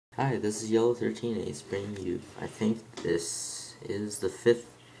Hi, this is Y13A's bringing you, I think this is the 5th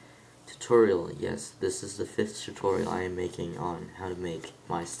tutorial. Yes, this is the 5th tutorial I am making on how to make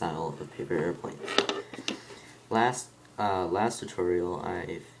my style of paper airplane. Last tutorial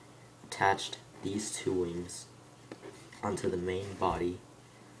I've attached these two wings onto the main body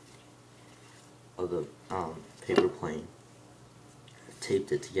of the paper plane.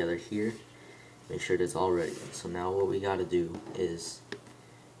 Taped it together here, make sure it's all ready. So now what we gotta do is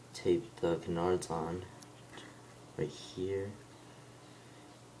tape the canards on right here.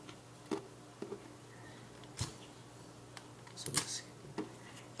 So just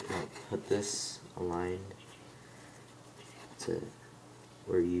put this aligned to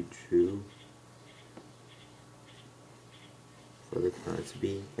where you drew for the canard to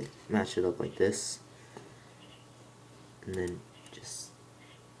be. Like, match it up like this, and then just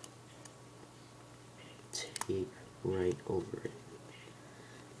tape right over it.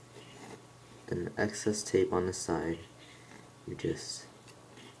 Then the excess tape on the side, you just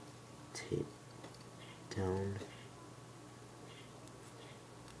tape down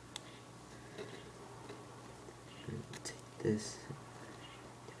and take this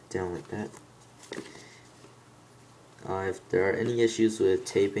down like that. If there are any issues with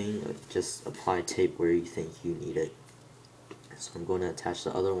taping, just apply tape where you think you need it. So I'm going to attach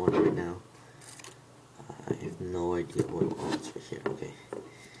the other one right now. I have no idea what it's right here. Okay.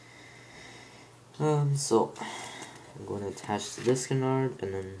 So I'm going to attach this canard,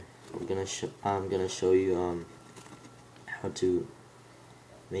 and then I'm gonna show you how to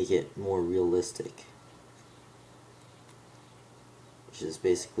make it more realistic, which is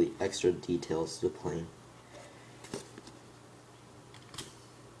basically extra details to the plane.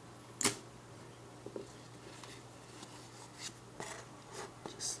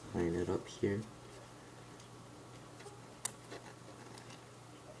 Just line it up here.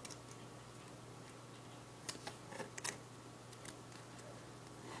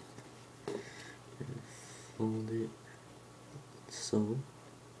 Fold it so, fold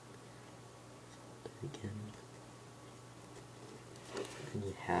it again, and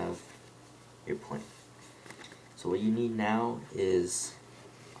you have your plane. So what you need now is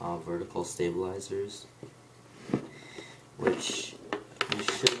vertical stabilizers, which you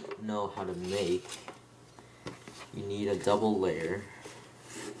should know how to make. You need a double layer,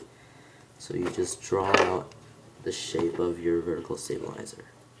 so you just draw out the shape of your vertical stabilizer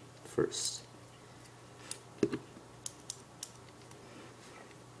first.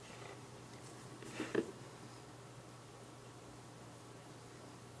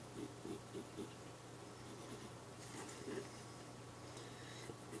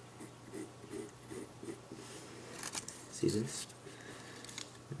 See this?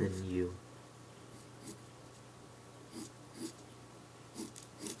 And then you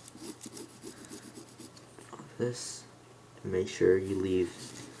draw this, and make sure you leave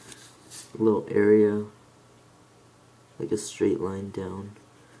a little area, like a straight line down,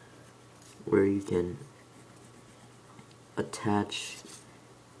 where you can attach,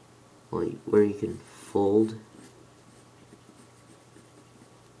 like where you can fold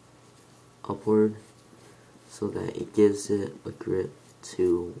upward, so that it gives it a grip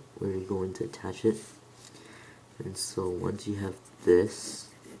to where you're going to attach it. And so once you have this,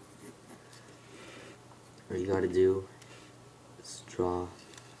 what you gotta do is draw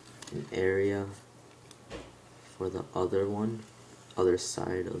an area for the other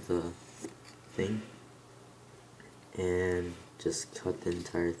side of the thing, and just cut the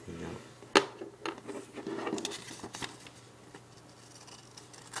entire thing out.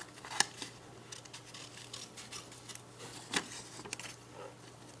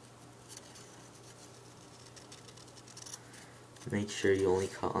 Make sure you only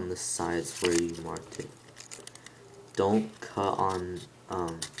cut on the sides where you marked it. Don't cut on,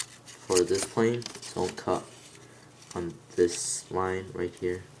 for this plane, don't cut on this line right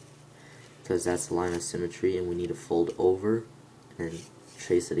here, because that's the line of symmetry, and we need to fold over and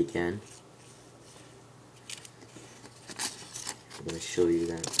trace it again. I'm going to show you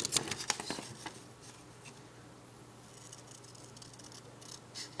that.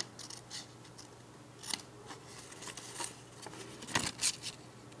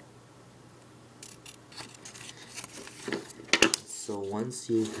 So once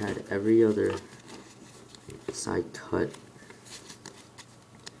you've had every other side cut,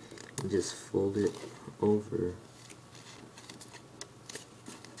 you just fold it over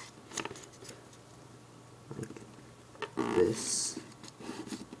like this,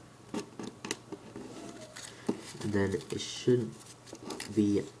 and then it should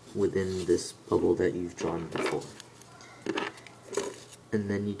be within this bubble that you've drawn before. And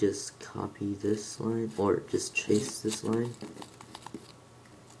then you just copy this line, or just trace this line.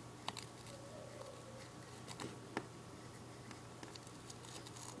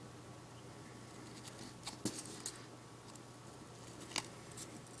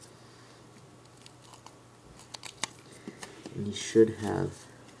 And you should have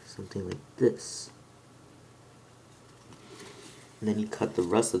something like this. And then you cut the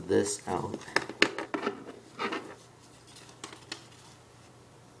rest of this out.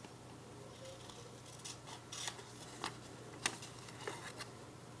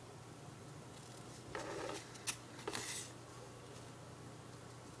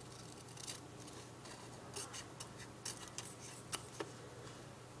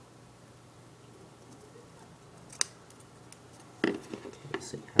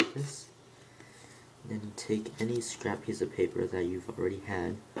 So you have this, and then you take any scrap piece of paper that you've already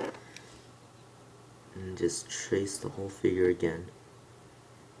had and just trace the whole figure again.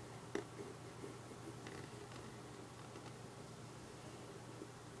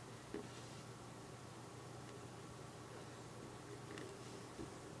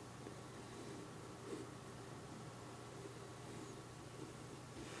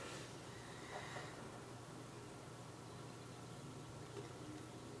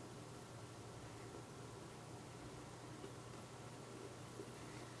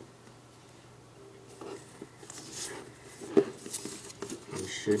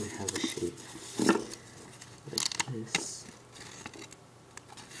 Should have a shape like this.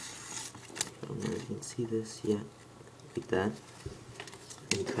 I don't know if you can see this yet. Like that.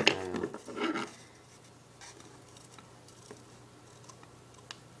 And you cut that out.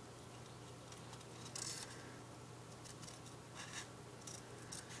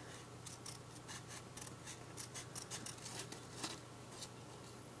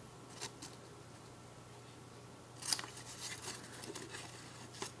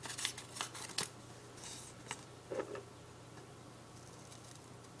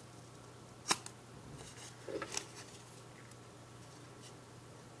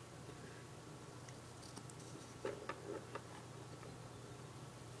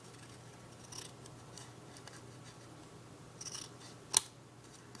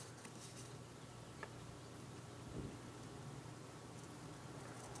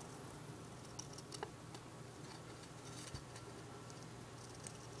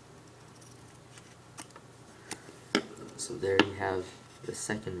 So there you have the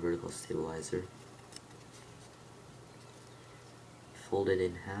second vertical stabilizer. Fold it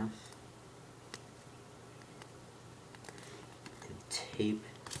in half and tape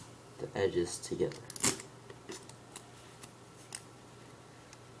the edges together.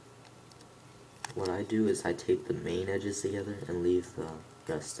 What I do is I tape the main edges together and leave the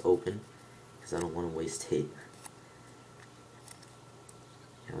rest open because I don't want to waste tape.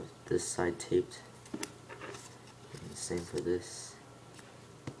 You have this side taped. Same for this.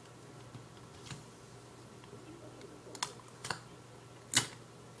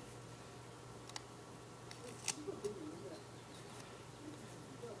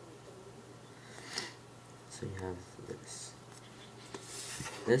 So you have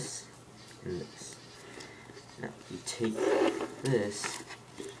this, and this. Now you take this,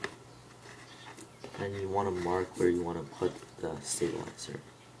 and you want to mark where you want to put the stabilizer.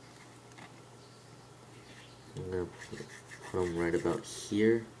 I'm going to put them right about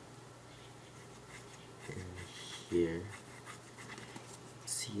here and here.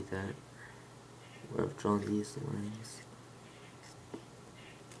 See that? Where I've drawn these lines.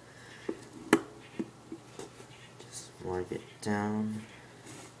 Just mark it down.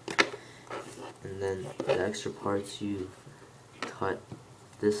 And then the extra parts you've cut,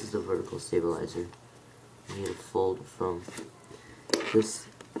 this is the vertical stabilizer. You need to fold from this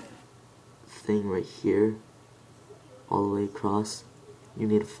thing right here all the way across. You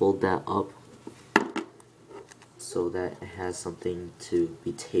need to fold that up so that it has something to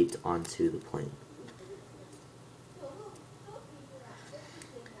be taped onto the plane.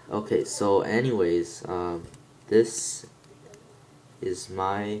 Okay, so anyways, this is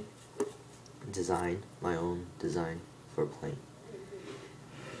my design, my own design for a plane.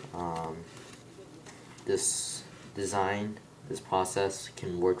 This design, this process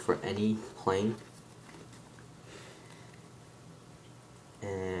can work for any plane.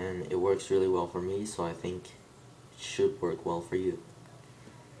 And it works really well for me, so I think it should work well for you.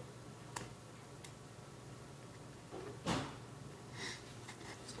 So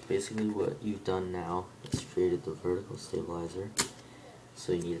basically what you've done now is created the vertical stabilizer.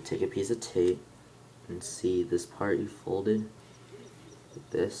 So you need to take a piece of tape and see this part you folded like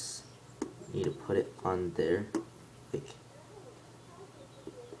this. You need to put it on there, like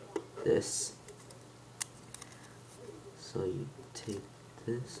this. So you tape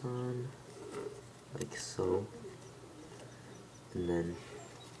this on like so, and then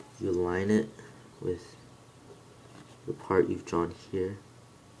you line it with the part you've drawn here.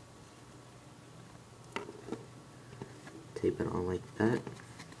 Tape it on like that,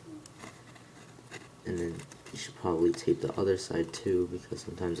 and then you should probably tape the other side too, because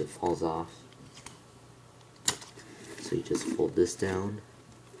sometimes it falls off. So you just fold this down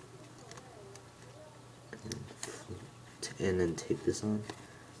and then tape this on.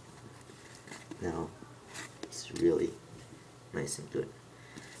 Now it's really nice and good.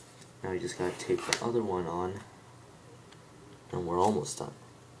 Now you just gotta tape the other one on, and we're almost done.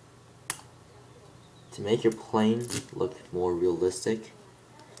 To make your plane look more realistic,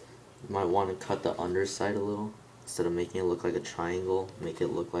 you might want to cut the underside a little. Instead of making it look like a triangle, make it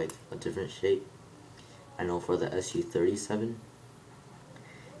look like a different shape. I know for the SU-37,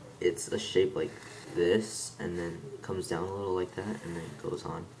 it's a shape like this, and then it comes down a little like that, and then it goes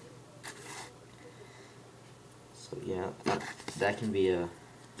on. So yeah, that can be a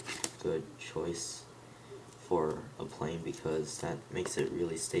good choice for a plane, because that makes it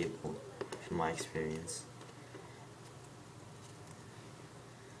really stable from my experience.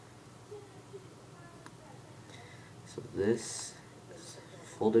 So this is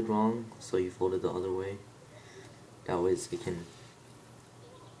folded wrong, so you fold it the other way. That way it can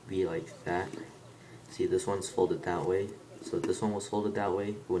be like that. See, this one's folded that way, so if this one was folded that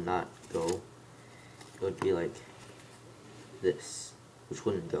way, it would not go. It would be like this, which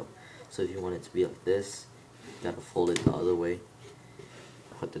wouldn't go. So if you want it to be like this, you gotta fold it the other way.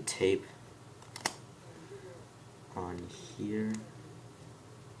 Put the tape on here.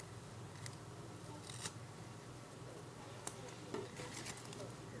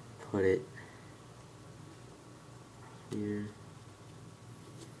 Put it here.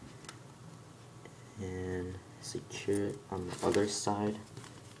 And secure it on the other side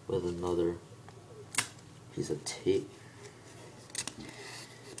with another piece of tape.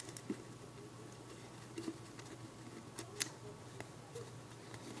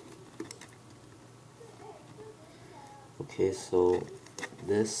 Okay, so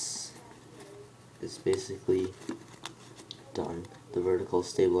this is basically done. The vertical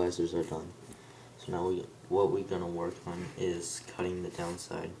stabilizers are done. So now what we're gonna work on is cutting the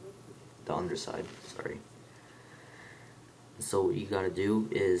downside, the underside, sorry. So what you gotta do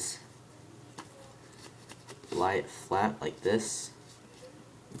is lie it flat like this,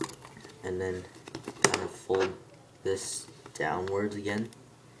 and then kind of fold this downwards again,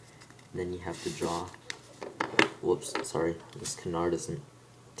 and then you have to draw. Whoops, sorry, this canard isn't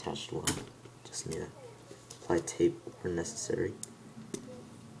attached well. Just need to apply tape where necessary.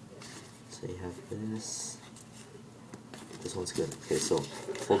 So you have this. This one's good. Okay, so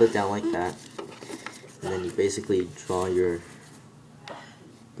fold it down like that, and then you basically draw your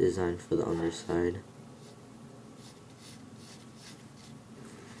design for the underside.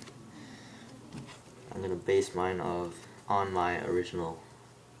 I'm gonna base mine on my original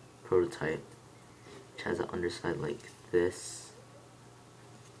prototype, which has an underside like this,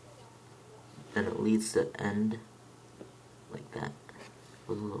 and it leads to the end like that,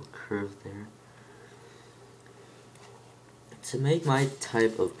 with a little curve there. To make my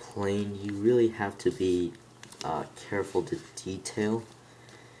type of plane, you really have to be careful to detail,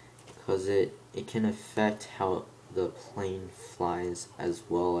 because it can affect how the plane flies as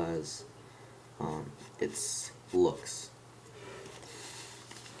well as its looks.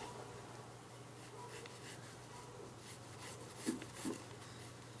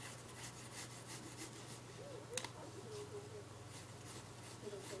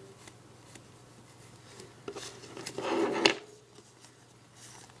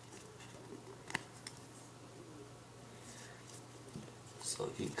 So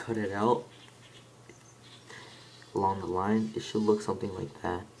if you cut it out along the line, it should look something like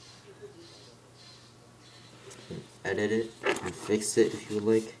that. You can edit it and fix it if you would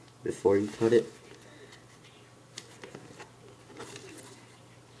like before you cut it.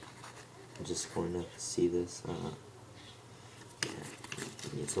 I'm just going to see this. Yeah,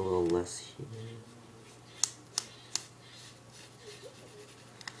 it needs a little less here.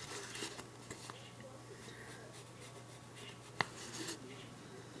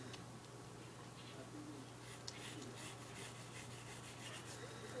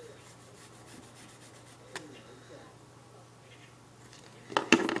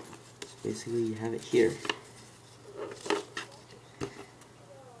 Basically, you have it here,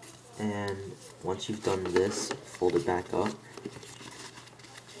 and once you've done this, fold it back up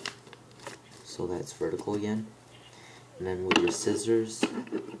so that it's vertical again, and then with your scissors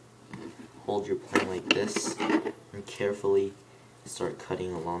hold your plane like this and carefully start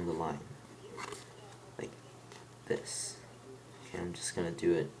cutting along the line like this. Okay, I'm just gonna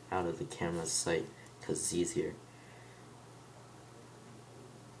do it out of the camera's sight because it's easier.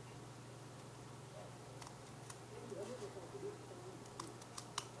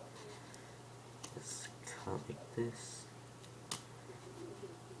 Just cut like this.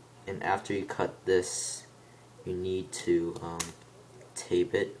 And after you cut this, you need to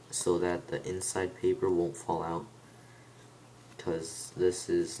tape it so that the inside paper won't fall out, because this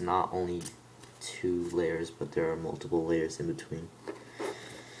is not only 2 layers but there are multiple layers in between.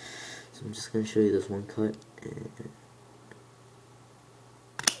 So I'm just going to show you this one cut.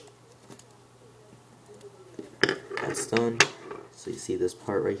 That's done. So you see this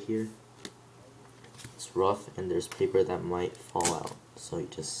part right here, it's rough and there's paper that might fall out, so you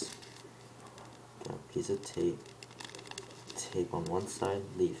just got a piece of tape on one side,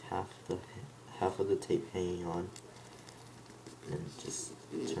 leave half of the tape hanging on, and just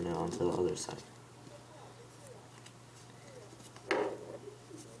turn it onto the other side.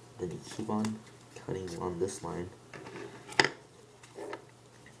 Then you keep on cutting along this line.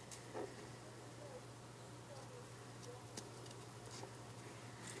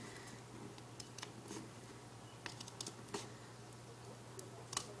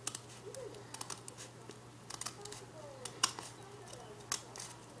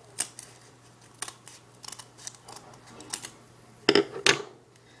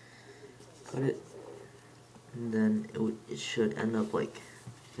 Cut it, and then it should end up like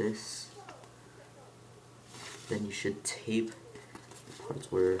this. Then you should tape the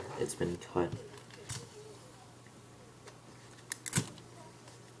parts where it's been cut.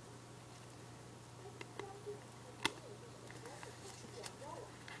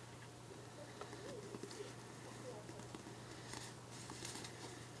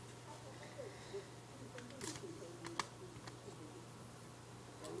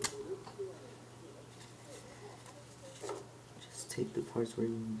 Tape the parts where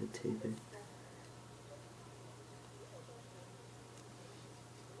you need to tape it.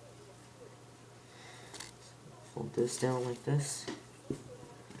 Fold this down like this.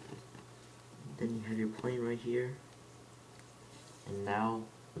 Then you have your plane right here. And now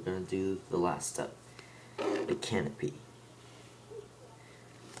we're going to do the last step, the canopy.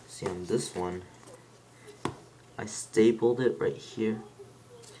 See, on this one, I stapled it right here.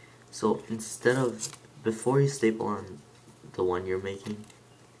 So instead of, before you staple on the one you're making,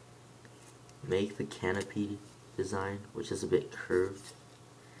 make the canopy design, which is a bit curved,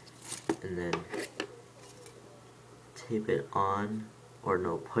 and then tape it on, or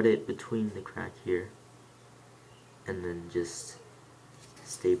no, put it between the crack here, and then just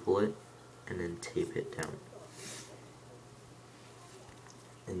staple it, and then tape it down.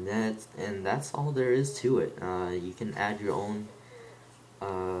 And that's all there is to it. You can add your own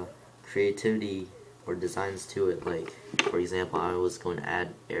creativity or designs to it. Like, for example, I was going to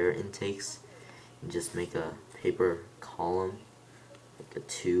add air intakes and just make a paper column, like a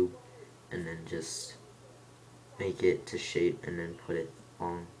tube, and then just make it to shape and then put it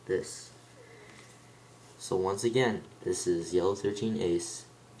on this. So once again, this is Y13A's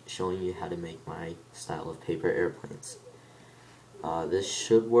showing you how to make my style of paper airplanes. This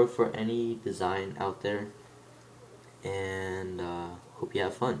should work for any design out there, and hope you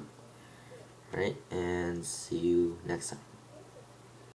have fun. Right, and see you next time.